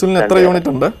മെസ്റ്റൈൻ. ഇൻസുലിൻ എത്ര യൂണിറ്റ്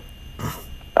ഉണ്ട്?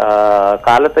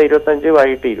 കാലത്ത് 25,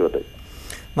 വൈകിട്ട് 20.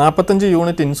 45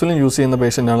 യൂണിറ്റ് ഇൻസുലിൻ യൂസ് ചെയ്യുന്ന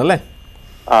പേഷ്യന്റ് ആണല്ലേ?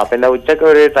 പിന്നെ ഉച്ചക്ക്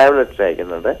ഒരു ടാബ്ലറ്റ്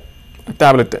കഴിക്കുന്നുണ്ട്.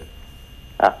 ടാബ്ലറ്റ്.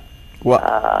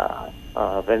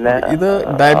 പിന്നെ ഇത്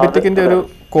ഡയബറ്റിക്കിന്റെ ഒരു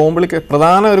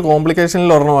പ്രധാന ഒരു കോംപ്ലിക്കേഷനിൽ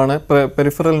ഒരെണ്ണമാണ്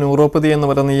പെരിഫറൽ ന്യൂറോപ്പതി എന്ന്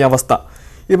പറയുന്ന ഈ അവസ്ഥ.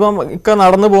 ഇപ്പം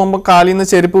നടന്നു പോകുമ്പോൾ കാലിൽ നിന്ന്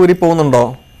ചെരുപ്പ് ഊരി പോകുന്നുണ്ടോ?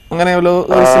 അങ്ങനെ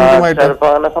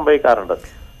സംഭവിക്കാറുണ്ട്.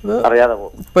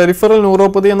 പെരിഫറൽ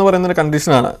ന്യൂറോപ്പതി എന്ന് പറയുന്ന ഒരു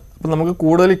കണ്ടീഷനാണ്. അപ്പം നമുക്ക്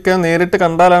കൂടുതൽ നേരിട്ട്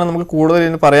കണ്ടാലാണ് നമുക്ക് കൂടുതൽ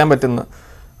ഇതിന് പറയാൻ പറ്റുന്നത്.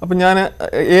 അപ്പം ഞാൻ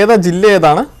ജില്ല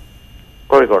ഏതാണ്?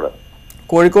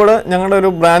 കോഴിക്കോട് ഞങ്ങളുടെ ഒരു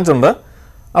ബ്രാഞ്ച് ഉണ്ട്.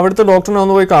 അവിടുത്തെ ഡോക്ടറിനെ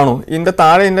ഒന്ന് പോയി കാണൂ. ഇതിൻ്റെ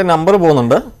താഴെ ഇതിൻ്റെ നമ്പർ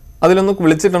പോകുന്നുണ്ട്. അതിലൊന്ന്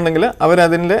വിളിച്ചിട്ടുണ്ടെങ്കിൽ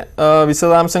അവരതിൻ്റെ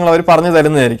വിശദാംശങ്ങൾ അവർ പറഞ്ഞു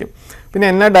തരുന്നതായിരിക്കും. പിന്നെ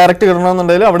എന്നെ ഡയറക്റ്റ്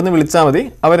കിട്ടണമെന്നുണ്ടെങ്കിൽ അവിടുന്ന് വിളിച്ചാൽ മതി.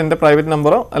 അവരെൻ്റെ പ്രൈവറ്റ്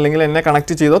നമ്പറോ അല്ലെങ്കിൽ എന്നെ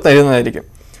കണക്ട് ചെയ്തോ തരുന്നതായിരിക്കും.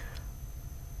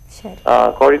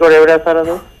 കോഴിക്കോട് എവിടെയാണ് സാർ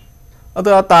അത്? അത്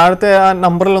ആ താഴത്തെ ആ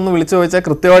നമ്പറിൽ ഒന്ന് വിളിച്ചു ചോദിച്ചാൽ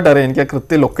കൃത്യമായിട്ട് അറിയാം. എനിക്ക് ആ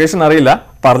കൃത്യ ലൊക്കേഷൻ അറിയില്ല,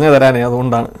 പറഞ്ഞു തരാനേ.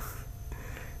 അതുകൊണ്ടാണ്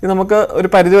ഇത് നമുക്ക് ഒരു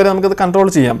പരിധിവരെ നമുക്കത് കൺട്രോൾ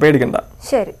ചെയ്യാം, പേടിക്കണ്ട.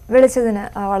 ശരി, വിളിച്ചതിന്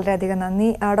വളരെയധികം നന്ദി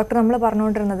ഡോക്ടർ. നമ്മൾ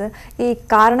പറഞ്ഞുകൊണ്ടിരുന്നത് ഈ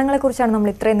കാരണങ്ങളെ കുറിച്ചാണ് നമ്മൾ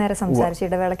ഇത്രയും നേരം സംസാരിച്ച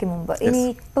ഇടവേളയ്ക്ക് മുമ്പ്. ഇനി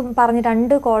ഇപ്പം പറഞ്ഞ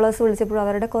 2 കോളേഴ്സ് വിളിച്ചപ്പോൾ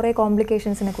അവരുടെ കുറെ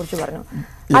കോംപ്ലിക്കേഷൻസിനെ കുറിച്ച് പറഞ്ഞു.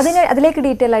 അതിലേക്ക്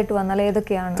ഡീറ്റെയിൽ ആയിട്ട് വന്നാൽ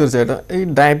ഏതൊക്കെയാണ്? തീർച്ചയായിട്ടും ഈ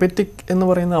ഡയബറ്റിക് എന്ന്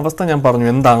പറയുന്ന അവസ്ഥ ഞാൻ പറഞ്ഞു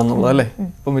എന്താണെന്നുള്ളത് അല്ലേ.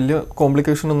 ഇപ്പം വലിയ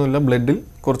കോംപ്ലിക്കേഷൻ ഒന്നുമില്ല, ബ്ലഡിൽ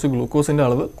കുറച്ച് ഗ്ലൂക്കോസിന്റെ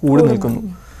അളവ് കൂടി നിൽക്കുന്നു.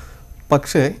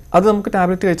 പക്ഷേ അത് നമുക്ക്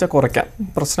ടാബ്ലറ്റ് കഴിച്ചാൽ കുറയ്ക്കാം,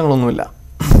 പ്രശ്നങ്ങളൊന്നുമില്ല.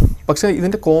 പക്ഷേ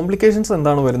ഇതിൻ്റെ കോംപ്ലിക്കേഷൻസ്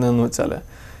എന്താണ് വരുന്നതെന്ന് വെച്ചാൽ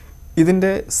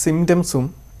ഇതിൻ്റെ സിംറ്റംസും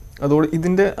അതോടെ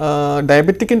ഇതിൻ്റെ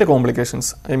ഡയബറ്റിക്കിൻ്റെ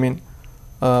complications, I mean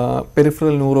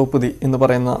peripheral neuropathy എന്ന്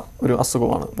പറയുന്ന ഒരു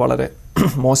അസുഖമാണ്. വളരെ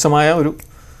മോശമായ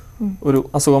ഒരു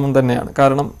അസുഖം തന്നെയാണ്.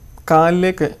 കാരണം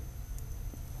കാലിലേക്ക്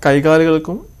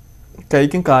കൈകാലുകൾക്കും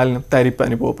കൈക്കും കാലിനും തരിപ്പ്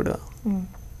അനുഭവപ്പെടുക.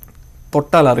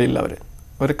 തൊട്ടാൽ അറിയില്ല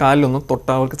അവർ കാലിലൊന്നും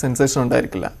തൊട്ടാൽ അവർക്ക് സെൻസേഷൻ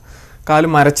ഉണ്ടായിരിക്കില്ല. കാല്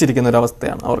മരച്ചിരിക്കുന്ന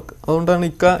ഒരവസ്ഥയാണ് അവർക്ക്. അതുകൊണ്ടാണ്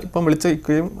ഇപ്പം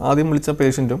ഇക്കയും ആദ്യം വിളിച്ച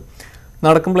പേഷ്യൻറ്റും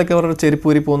നടക്കുമ്പോഴേക്ക് അവരുടെ ചെരുപ്പ്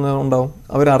ഊരി പോകുന്നതുണ്ടാവും.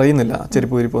 അവരറിയുന്നില്ല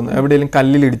ചെരുപ്പ് ഊരി പോകുന്നത്. എവിടെയെങ്കിലും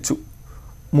കല്ലിലിടിച്ചു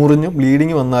മുറിഞ്ഞു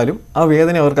ബ്ലീഡിങ് വന്നാലും ആ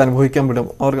വേദന അവർക്ക്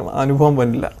അവർക്ക് അനുഭവം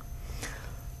വരില്ല.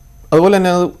 അതുപോലെ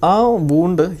തന്നെ ആ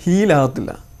വൂണ്ട്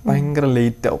ഹീലാകത്തില്ല, ഭയങ്കര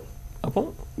ലേറ്റ് ആവും. അപ്പം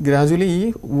ഗ്രാജുവലി ഈ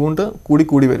വൂണ്ട്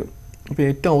കൂടി വരും. അപ്പോൾ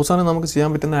ഏറ്റവും അവസാനം നമുക്ക് ചെയ്യാൻ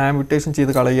പറ്റുന്ന ആംപ്യൂട്ടേഷൻ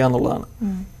ചെയ്ത് കളയുക എന്നുള്ളതാണ്.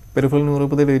 പെരിഫറൽ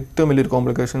ന്യൂറോപ്പതിയുടെ ഏറ്റവും വലിയൊരു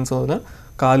കോംപ്ലിക്കേഷൻസ് എന്ന് പറഞ്ഞാൽ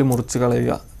കാല് മുറിച്ച്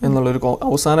കളയുക എന്നുള്ളൊരു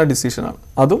അവസാന ഡിസിഷനാണ്.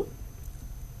 അതും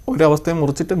ഒരവസ്ഥയെ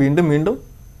മുറിച്ചിട്ട് വീണ്ടും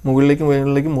മുകളിലേക്ക്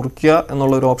മുറിക്കുക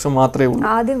എന്നുള്ള ഒരു ഓപ്ഷൻ മാത്രമേ ഉള്ളൂ.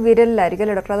 ആദ്യം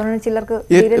വിരലിലായിരിക്കും ഡോക്ടർ. അതുകൊണ്ട് ചിലർക്ക്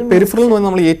പെരിഫറൽ എന്ന് പറഞ്ഞാൽ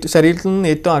നമ്മൾ ശരീരത്തിൽ നിന്ന്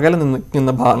ഏറ്റവും അകലെ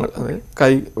നിൽക്കുന്ന ഭാഗങ്ങൾ, അതായത്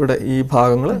കൈയുടെ ഈ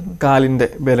ഭാഗങ്ങൾ, കാലിന്റെ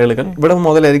വിരലുകൾ, ഇവിടെ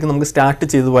മുതലായിരിക്കും നമുക്ക്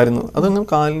സ്റ്റാർട്ട് ചെയ്ത് വരുന്നത്. അതൊന്നും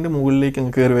കാലിന്റെ മുകളിലേക്ക്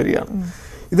കയറി വരികയാണ്.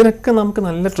 ഇതിനൊക്കെ നമുക്ക്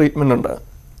നല്ല ട്രീറ്റ്മെന്റ് ഉണ്ട്.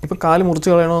 ഇപ്പൊ കാല് മുറിച്ച്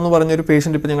കളയണമെന്ന് പറഞ്ഞൊരു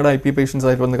പേഷ്യന്റ് ഇപ്പൊ ഞങ്ങളുടെ IP പേഷ്യൻസ്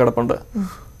ആയിട്ട് വന്ന് കിടപ്പുണ്ട്.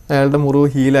 അയാളുടെ മുറിവ്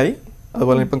ഹീലായി.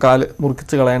 അതുപോലെ ഇപ്പം കാല്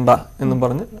മുറിച്ച് കളയണ്ട എന്നും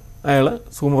പറഞ്ഞ് അയാൾ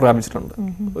സുഖം പ്രാപിച്ചിട്ടുണ്ട്.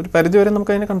 ഒരു പരിധി വരെ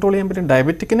നമുക്ക് അതിനെ കൺട്രോൾ ചെയ്യാൻ പറ്റും.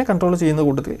 ഡയബറ്റിക്കിനെ കൺട്രോൾ ചെയ്യുന്ന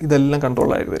കൂട്ടത്തിൽ ഇതെല്ലാം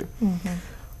കൺട്രോളായി വരും.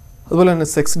 അതുപോലെ തന്നെ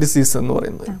സെക്സ് ഡിസീസ് എന്ന്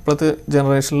പറയുന്നത് ഇപ്പോഴത്തെ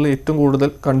ജനറേഷനിൽ ഏറ്റവും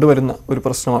കൂടുതൽ കണ്ടുവരുന്ന ഒരു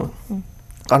പ്രശ്നമാണ്.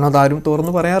 കാരണം അതാരും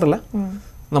തുറന്ന് പറയാറില്ല.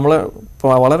 നമ്മൾ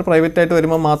വളരെ പ്രൈവറ്റ് ആയിട്ട്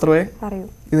വരുമ്പോൾ മാത്രമേ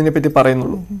ഇതിനെപ്പറ്റി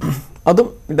പറയുന്നുള്ളൂ. അതും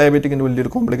ഡയബറ്റിക്കിൻ്റെ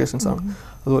വലിയൊരു കോംപ്ലിക്കേഷൻസ് ആണ്.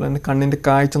 അതുപോലെ തന്നെ കണ്ണിൻ്റെ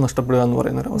കാഴ്ച നഷ്ടപ്പെടുക എന്ന്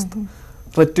പറയുന്ന ഒരവസ്ഥ.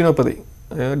 റെറ്റിനോപ്പതി,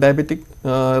 ഡയബറ്റിക്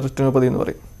റെറ്റിനോപ്പതി എന്ന്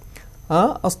പറയും. ആ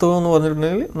അസുഖം എന്ന്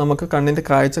പറഞ്ഞിട്ടുണ്ടെങ്കിൽ നമുക്ക് കണ്ണിൻ്റെ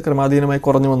കാഴ്ച ക്രമാധീനമായി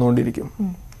കുറഞ്ഞു വന്നുകൊണ്ടിരിക്കും.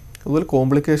 അതുപോലെ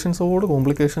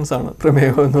കോംപ്ലിക്കേഷൻസ് ആണ്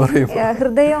പ്രമേഹം എന്ന് പറയുമ്പോൾ.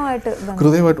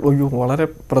 ഹൃദയമായിട്ട് വളരെ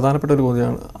പ്രധാനപ്പെട്ട ഒരു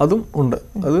കോതിയാണ്. അതും ഉണ്ട്.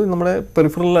 അത് നമ്മുടെ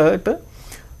പെരിഫറലായിട്ട്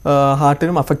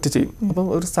ഹാർട്ടിനും അഫക്റ്റ് ചെയ്യും. അപ്പം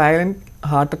ഒരു സൈലന്റ്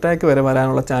ഹാർട്ട് അറ്റാക്ക് വരെ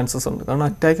വരാനുള്ള ചാൻസസ് ഉണ്ട്. കാരണം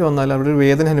അറ്റാക്ക് വന്നാൽ അവരുടെ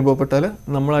വേദന അനുഭവപ്പെട്ടാൽ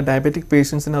നമ്മൾ ആ ഡയബറ്റിക്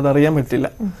പേഷ്യൻസിന് അത് അറിയാൻ പറ്റില്ല.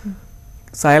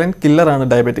 സൈലന്റ് കില്ലറാണ്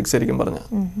ഡയബറ്റിക് ശരിക്കും പറഞ്ഞാൽ.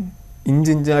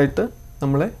 ഇഞ്ചിഞ്ചായിട്ട്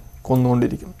നമ്മളെ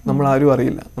കൊന്നുകൊണ്ടിരിക്കും. നമ്മൾ ആരും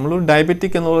അറിയില്ല. നമ്മളൊരു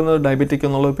ഡയബറ്റിക്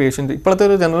എന്നുള്ള പേഷ്യൻ്റ് ഇപ്പോഴത്തെ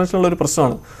ഒരു ജനറേഷനിലുള്ള ഒരു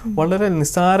പ്രശ്നമാണ്. വളരെ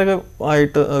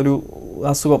നിസ്സാരമായിട്ട് ഒരു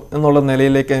അസുഖം എന്നുള്ള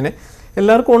നിലയിലേക്ക് അതിനെ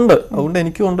എല്ലാവർക്കും ഉണ്ട്. അതുകൊണ്ട്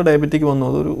എനിക്കും ഉണ്ട് ഡയബറ്റിക് വന്നു.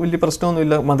 അതൊരു വലിയ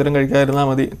പ്രശ്നമൊന്നുമില്ല, മധുരം കഴിക്കാതിരുന്നാൽ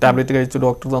മതി, ടാബ്ലറ്റ് കഴിച്ചു,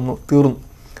 ഡോക്ടർ തന്നു, തീർന്നു.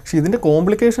 പക്ഷെ ഇതിൻ്റെ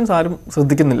കോംപ്ലിക്കേഷൻസ് ആരും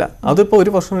ശ്രദ്ധിക്കുന്നില്ല. അതിപ്പോൾ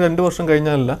 1 വർഷം 2 വർഷം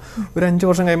കഴിഞ്ഞാലല്ല, ഒരു 5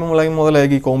 വർഷം കഴിയുമ്പോൾ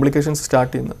മുതലായി ഈ കോംപ്ലിക്കേഷൻസ്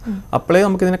സ്റ്റാർട്ട് ചെയ്യുന്നത്. അപ്പോഴേ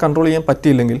നമുക്കിതിനെ കൺട്രോൾ ചെയ്യാൻ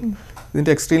പറ്റിയില്ലെങ്കിൽ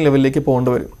ഇതിൻ്റെ എക്സ്ട്രീം ലെവലിലേക്ക്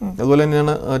പോകേണ്ടി വരും. അതുപോലെ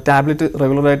തന്നെയാണ് ടാബ്ലറ്റ്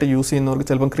റെഗുലറായിട്ട് യൂസ് ചെയ്യുന്നവർക്ക്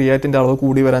ചിലപ്പം ക്രിയാറ്റിൻ്റെ അളവ്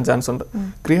കൂടി വരാൻ ചാൻസ് ഉണ്ട്.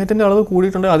 ക്രിയാറ്റിൻ്റെ അളവ്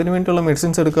കൂടിയിട്ടുണ്ടെങ്കിൽ അതിന് വേണ്ടിയുള്ള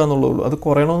മെഡിസിൻസ് എടുക്കുക എന്നുള്ളൂ. അത്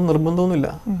കുറയണമെന്ന് നിർബന്ധമൊന്നുമില്ല.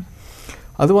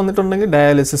 അത് വന്നിട്ടുണ്ടെങ്കിൽ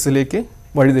ഡയാലിസിസിലേക്ക്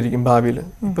വഴിതിരിക്കും ഭാവിയിൽ.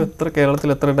 ഇപ്പോൾ കേരളത്തിൽ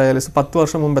എത്ര ഡയാലിസിസ്, 10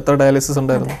 വർഷം മുമ്പ് എത്ര ഡയാലിസിസ്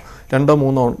ഉണ്ടായിരുന്നു? 2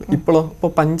 3 ഉണ്ട്. ഇപ്പോൾ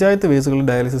പഞ്ചായത്ത് ബേസുകളിൽ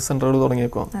ഡയാലിസിസ് സെൻ്ററുകൾ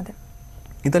തുടങ്ങിയേക്കോ.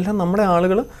 ഇതെല്ലാം നമ്മുടെ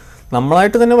ആളുകൾ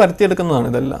നമ്മളായിട്ട് തന്നെ വരുത്തിയെടുക്കുന്നതാണ്.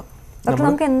 ഇതെല്ലാം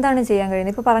നമുക്ക് എന്താണ് ചെയ്യാൻ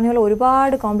കഴിയുന്നത്? ഇപ്പോൾ പറഞ്ഞ പോലെ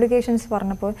ഒരുപാട് കോംപ്ലിക്കേഷൻസ്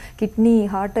പറഞ്ഞപ്പോൾ കിഡ്നി,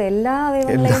 ഹാർട്ട് എല്ലാ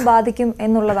അവയവങ്ങളെയും ബാധിക്കും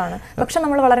എന്നുള്ളതാണ്. പക്ഷെ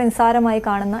നമ്മൾ വളരെ നിസ്സാരമായി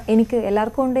കാണുന്ന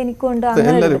എല്ലാവർക്കും ഉണ്ട്, എനിക്കും ഉണ്ട്,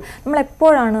 അങ്ങനെ നമ്മൾ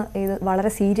എപ്പോഴാണ് ഇത്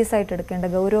വളരെ സീരിയസ് ആയിട്ട്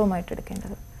എടുക്കേണ്ടത്, ഗൗരവമായിട്ട്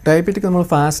എടുക്കേണ്ടത്? ഡയബറ്റിക് നമ്മൾ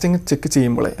ഫാസ്റ്റിംഗ് ചെക്ക്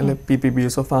ചെയ്യുമ്പോഴേ, അല്ലെ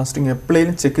PPBS ഫാസ്റ്റിംഗ്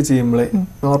എപ്പോഴേലും ചെക്ക് ചെയ്യുമ്പോഴേ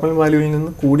നോർമൽ വാല്യൂവിൽ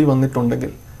നിന്ന് കൂടി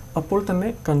വന്നിട്ടുണ്ടെങ്കിൽ അപ്പോൾ തന്നെ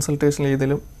കൺസൾട്ടേഷൻ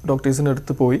ഏതെങ്കിലും ഡോക്ടേഴ്സിൻ്റെ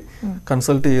അടുത്ത് പോയി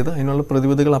കൺസൾട്ട് ചെയ്ത് അതിനുള്ള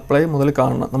പ്രതിവിധികൾ അപ്ലൈ മുതൽ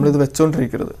കാണണം. നമ്മളിത്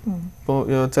വെച്ചോണ്ടിരിക്കരുത്. ഇപ്പോൾ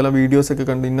ചില വീഡിയോസൊക്കെ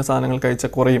കണ്ട് ഇന്ന സാധനങ്ങൾ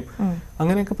കഴിച്ചാൽ കുറയും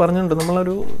അങ്ങനെയൊക്കെ പറഞ്ഞുകൊണ്ട്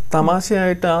നമ്മളൊരു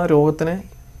തമാശയായിട്ട് ആ രോഗത്തിനെ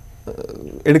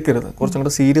എടുക്കരുത്. കുറച്ചും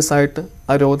കൂടെ സീരിയസ് ആയിട്ട്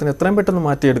ആ രോഗത്തിനെ എത്രയും പെട്ടെന്ന്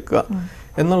മാറ്റിയെടുക്കുക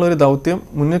എന്നുള്ളൊരു ദൗത്യം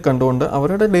മുന്നിൽ കണ്ടുകൊണ്ട്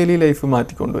അവരുടെ ഡെയിലി ലൈഫ്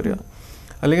മാറ്റിക്കൊണ്ടുവരിക.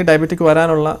 അല്ലെങ്കിൽ ഡയബറ്റിക്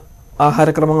വരാനുള്ള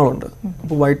ആഹാരക്രമങ്ങളുണ്ട്.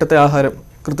 അപ്പോൾ വൈകിട്ടത്തെ ആഹാരം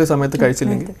കൃത്യസമയത്ത്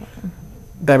കഴിച്ചില്ലെങ്കിൽ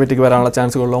ഡയബറ്റിക് വരാനുള്ള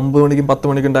ചാൻസുകളുണ്ട്. 9 മണിക്കും 10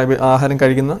 മണിക്കും ആഹാരം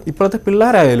കഴിക്കുന്ന ഇപ്പോഴത്തെ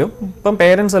പിള്ളേരായാലും ഇപ്പം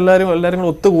പേരൻസ് എല്ലാവരും കൂടെ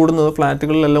ഒത്തുകൂടുന്നത്,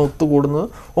 ഫ്ലാറ്റുകളിലെല്ലാം ഒത്തുകൂടുന്നത്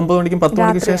 9 മണിക്കും 10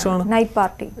 മണിക്കും ശേഷമാണ്.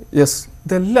 യെസ്,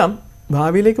 ഇതെല്ലാം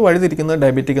ഭാവിയിലേക്ക് വഴിതിരിക്കുന്നത്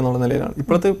ഡയബറ്റിക് എന്നുള്ള നിലയിലാണ്.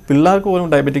 ഇപ്പോഴത്തെ പിള്ളേർക്ക് പോലും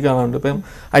ഡയബറ്റിക് ആണുണ്ട്. ഇപ്പം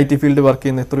IT ഫീൽഡ് വർക്ക്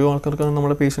ചെയ്യുന്ന എത്രയോ ആൾക്കാർക്കാണ്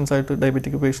നമ്മുടെ പേഷ്യൻസ് ആയിട്ട്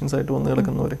ഡയബറ്റിക് പേഷ്യൻസ് ആയിട്ട് വന്ന്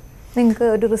കിടക്കുന്നവർ. നിങ്ങൾക്ക്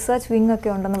ഒരു റിസർച്ച് വിങ് ഒക്കെ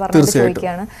ഉണ്ടെന്ന് പറഞ്ഞിട്ട്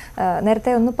ചോദിക്കുകയാണ്.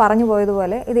 നേരത്തെ ഒന്ന് പറഞ്ഞു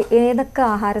പോയതുപോലെ ഇത് ഏതൊക്കെ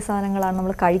ആഹാര സാധനങ്ങളാണ്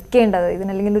നമ്മൾ കഴിക്കേണ്ടത്,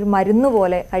 ഇതിനല്ലെങ്കിൽ ഒരു മരുന്ന്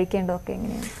പോലെ കഴിക്കേണ്ടതൊക്കെ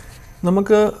എങ്ങനെയാണ്?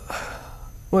 നമുക്ക്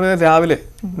രാവിലെ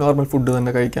നോർമൽ ഫുഡ്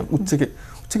തന്നെ കഴിക്കാം.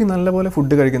 ഉച്ചയ്ക്ക് നല്ലപോലെ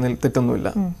ഫുഡ് കഴിക്കുന്നതിൽ തെറ്റൊന്നുമില്ല.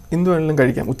 എന്ത് വേണമെങ്കിലും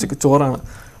കഴിക്കാം. ഉച്ചയ്ക്ക് ചോറാണ്.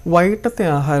 വൈകിട്ടത്തെ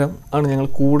ആഹാരം ആണ് ഞങ്ങൾ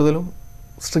കൂടുതലും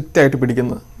സ്ട്രിക്റ്റ് ആയിട്ട്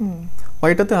പിടിക്കുന്നത്.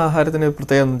 വൈകിട്ടത്തെ ആഹാരത്തിൻ്റെ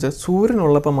പ്രത്യേകത എന്ന് വെച്ചാൽ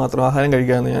സൂര്യനുള്ളപ്പോൾ മാത്രം ആഹാരം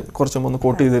കഴിക്കാമെന്ന് ഞാൻ കുറച്ച് മുമ്പ്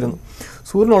കോട്ട് ചെയ്തിരുന്നു.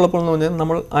 സൂര്യനുള്ളപ്പോൾ എന്ന് പറഞ്ഞാൽ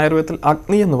നമ്മൾ ആയുർവേദത്തിൽ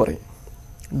അഗ്നി എന്ന് പറയും.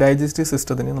 ഡൈജസ്റ്റീവ്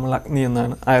സിസ്റ്റത്തിനെ നമ്മൾ അഗ്നി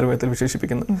എന്നാണ് ആയുർവേദത്തിൽ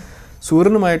വിശേഷിപ്പിക്കുന്നത്.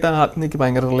 സൂര്യനുമായിട്ട് ആ അഗ്നിക്ക്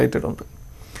ഭയങ്കര റിലേറ്റഡ് ഉണ്ട്.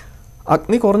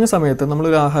 അഗ്നി കുറഞ്ഞ സമയത്ത്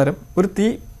നമ്മളൊരു ആഹാരം, ഒരു തീ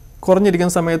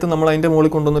കുറഞ്ഞിരിക്കുന്ന സമയത്ത് നമ്മൾ അതിൻ്റെ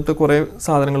മുകളിൽ കൊണ്ടുവന്നിട്ട് കുറേ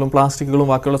സാധനങ്ങളും പ്ലാസ്റ്റിക്കുകളും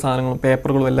ബാക്കിയുള്ള സാധനങ്ങളും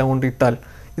പേപ്പറുകളും എല്ലാം കൊണ്ട് ഇട്ടാൽ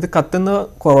ഇത് കത്തുന്ന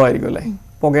കുറവായിരിക്കും അല്ലേ,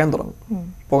 പുകയാൻ തുടങ്ങും.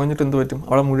 പുകഞ്ഞിട്ട് എന്ത് പറ്റും,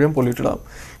 അവിടെ മുഴുവൻ പൊല്യൂട്ടഡ് ആവും.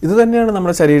 ഇത് തന്നെയാണ്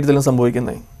നമ്മുടെ ശരീരത്തിലും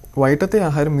സംഭവിക്കുന്നത്. വൈകിട്ടത്തെ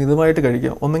ആഹാരം മിതമായിട്ട്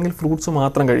കഴിക്കുക. ഒന്നെങ്കിൽ ഫ്രൂട്ട്സ്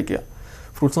മാത്രം കഴിക്കുക.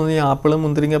 ഫ്രൂട്ട്സ് എന്ന് പറഞ്ഞാൽ ആപ്പിൾ,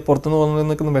 മുന്തിരിങ്ങ, പുറത്തുനിന്ന് വന്നു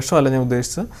നിൽക്കുന്ന വിഷമല്ല ഞാൻ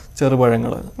ഉദ്ദേശിച്ചത്,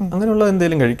 ചെറുപഴങ്ങൾ അങ്ങനെയുള്ള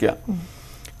എന്തെങ്കിലും കഴിക്കുക.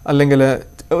 അല്ലെങ്കിൽ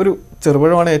ഒരു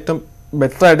ചെറുപഴമാണ് ഏറ്റവും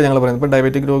ബെറ്റർ ആയിട്ട് ഞങ്ങൾ പറയുന്നത്. ഇപ്പോൾ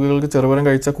ഡയബറ്റിക് രോഗികൾക്ക് ചെറുപഴം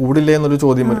കഴിച്ചാൽ കൂടില്ലേ എന്നൊരു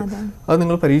ചോദ്യം വരും. അത്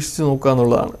നിങ്ങൾ പരീക്ഷിച്ച് നോക്കുക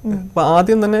എന്നുള്ളതാണ്. അപ്പോൾ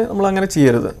ആദ്യം തന്നെ നമ്മൾ അങ്ങനെ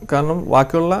ചെയ്യരുത്. കാരണം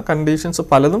ബാക്കിയുള്ള കണ്ടീഷൻസ്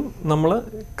പലതും നമ്മൾ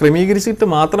ക്രമീകരിച്ചിട്ട്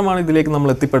മാത്രമാണ് ഇതിലേക്ക്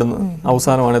നമ്മൾ എത്തിപ്പെടുന്നത്,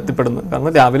 അവസാനമാണ് എത്തിപ്പെടുന്നത്.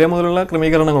 കാരണം രാവിലെ മുതലുള്ള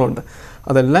ക്രമീകരണങ്ങളുണ്ട്,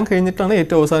 അതെല്ലാം കഴിഞ്ഞിട്ടാണ്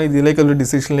ഏറ്റവും അവസാനം ഇതിലേക്കൊരു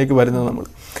ഡിസിഷനിലേക്ക് വരുന്നത് നമ്മൾ.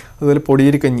 അതുപോലെ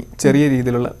പൊടിയരിക്കഞ്ഞി, ചെറിയ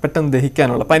രീതിയിലുള്ള പെട്ടെന്ന്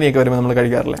ദഹിക്കാനുള്ള, പനിയൊക്കെ വരുമ്പോൾ നമ്മൾ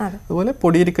കഴിക്കാറില്ല, അതുപോലെ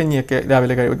പൊടിയരിക്കഞ്ഞിയൊക്കെ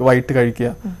രാവിലെ വൈകിട്ട്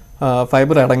കഴിക്കുക.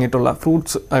 ഫൈബർ അടങ്ങിയിട്ടുള്ള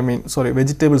ഫ്രൂട്ട്സ്,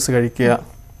 വെജിറ്റബിൾസ് കഴിക്കുക.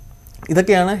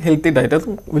 ഇതൊക്കെയാണ് ഹെൽത്തി ഡയറ്റ്. അത്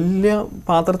വലിയ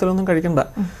പാത്രത്തിലൊന്നും കഴിക്കണ്ട.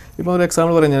 ഇപ്പോൾ ഒരു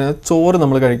എക്സാമ്പിൾ പറഞ്ഞാൽ ചോറ്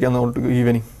നമ്മൾ കഴിക്കുക.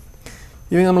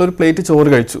 ഈവനിങ് നമ്മളൊരു പ്ലേറ്റ് ചോറ്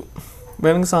കഴിച്ചു,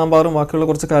 വേണമെങ്കിൽ സാമ്പാറും ബാക്കിയുള്ള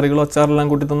കുറച്ച് കറികളോ അച്ചാറെല്ലാം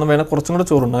കൂട്ടി തന്നാൽ വേണം കുറച്ചും കൂടെ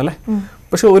ചോറുണ്ടോ അല്ലേ.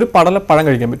 പക്ഷെ ഒരു പഴം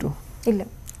കഴിക്കാൻ പറ്റുമോ?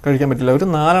 കഴിക്കാൻ പറ്റില്ല. ഒരു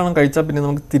 4 കഴിച്ചാൽ പിന്നെ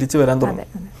നമുക്ക് തിരിച്ചു വരാൻ തുടങ്ങും.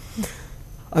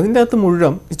 അതിൻ്റെ അകത്ത്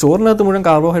മുഴുവൻ, ഈ ചോറിനകത്ത് മുഴുവൻ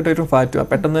കാർബോഹൈഡ്രേറ്റും ഫാറ്റും,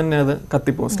 പെട്ടെന്ന് തന്നെ അത്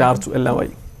കത്തിപ്പോവും, സ്റ്റാർച്ചും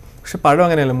എല്ലാമായി. പക്ഷെ പഴം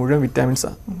അങ്ങനെയല്ല, മുഴുവൻ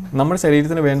വിറ്റാമിൻസാണ്. നമ്മുടെ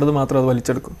ശരീരത്തിന് വേണ്ടത് മാത്രം അത്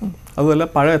വലിച്ചെടുക്കും. അതുമല്ല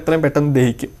പഴം എത്രയും പെട്ടെന്ന്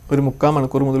ദഹിക്കും. ഒരു 3/4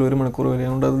 മണിക്കൂർ മുതൽ 1 മണിക്കൂർ വരെ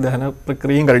കൊണ്ട് അത് ദഹന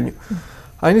പ്രക്രിയയും കഴിഞ്ഞു.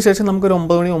 അതിനുശേഷം നമുക്കൊരു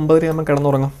 9 മണി 9:30 ആകുമ്പോൾ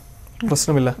കിടന്നുറങ്ങാം,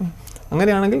 പ്രശ്നമില്ല.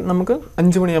 അങ്ങനെയാണെങ്കിൽ നമുക്ക്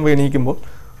 5 മണിയാകുമ്പോൾ എണീക്കുമ്പോൾ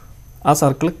ആ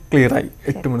സർക്കിൾ ക്ലിയറായി,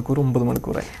 8 മണിക്കൂർ 9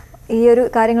 മണിക്കൂറായി. ഈ ഒരു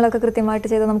കാര്യങ്ങളൊക്കെ കൃത്യമായിട്ട്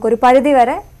ചെയ്ത് നമുക്കൊരു പരിധി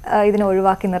വരെ ഇതിനെ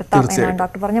ഒഴിവാക്കി നിർത്താം എന്നാണ്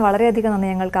ഡോക്ടർ പറഞ്ഞ്. വളരെയധികം നന്ദി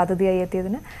ഞങ്ങൾക്ക് അതിഥിയായി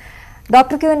എത്തിയതിന്.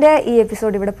 ഡോക്ടർ ക്യൂവിൻ്റെ ഈ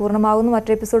എപ്പിസോഡ് ഇവിടെ പൂർണ്ണമാകുന്നു.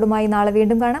 മറ്റൊരു എപ്പിസോഡുമായി നാളെ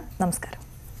വീണ്ടും കാണാം. നമസ്കാരം.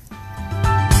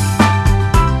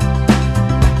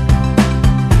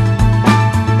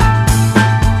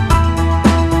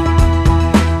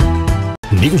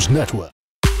 News Network.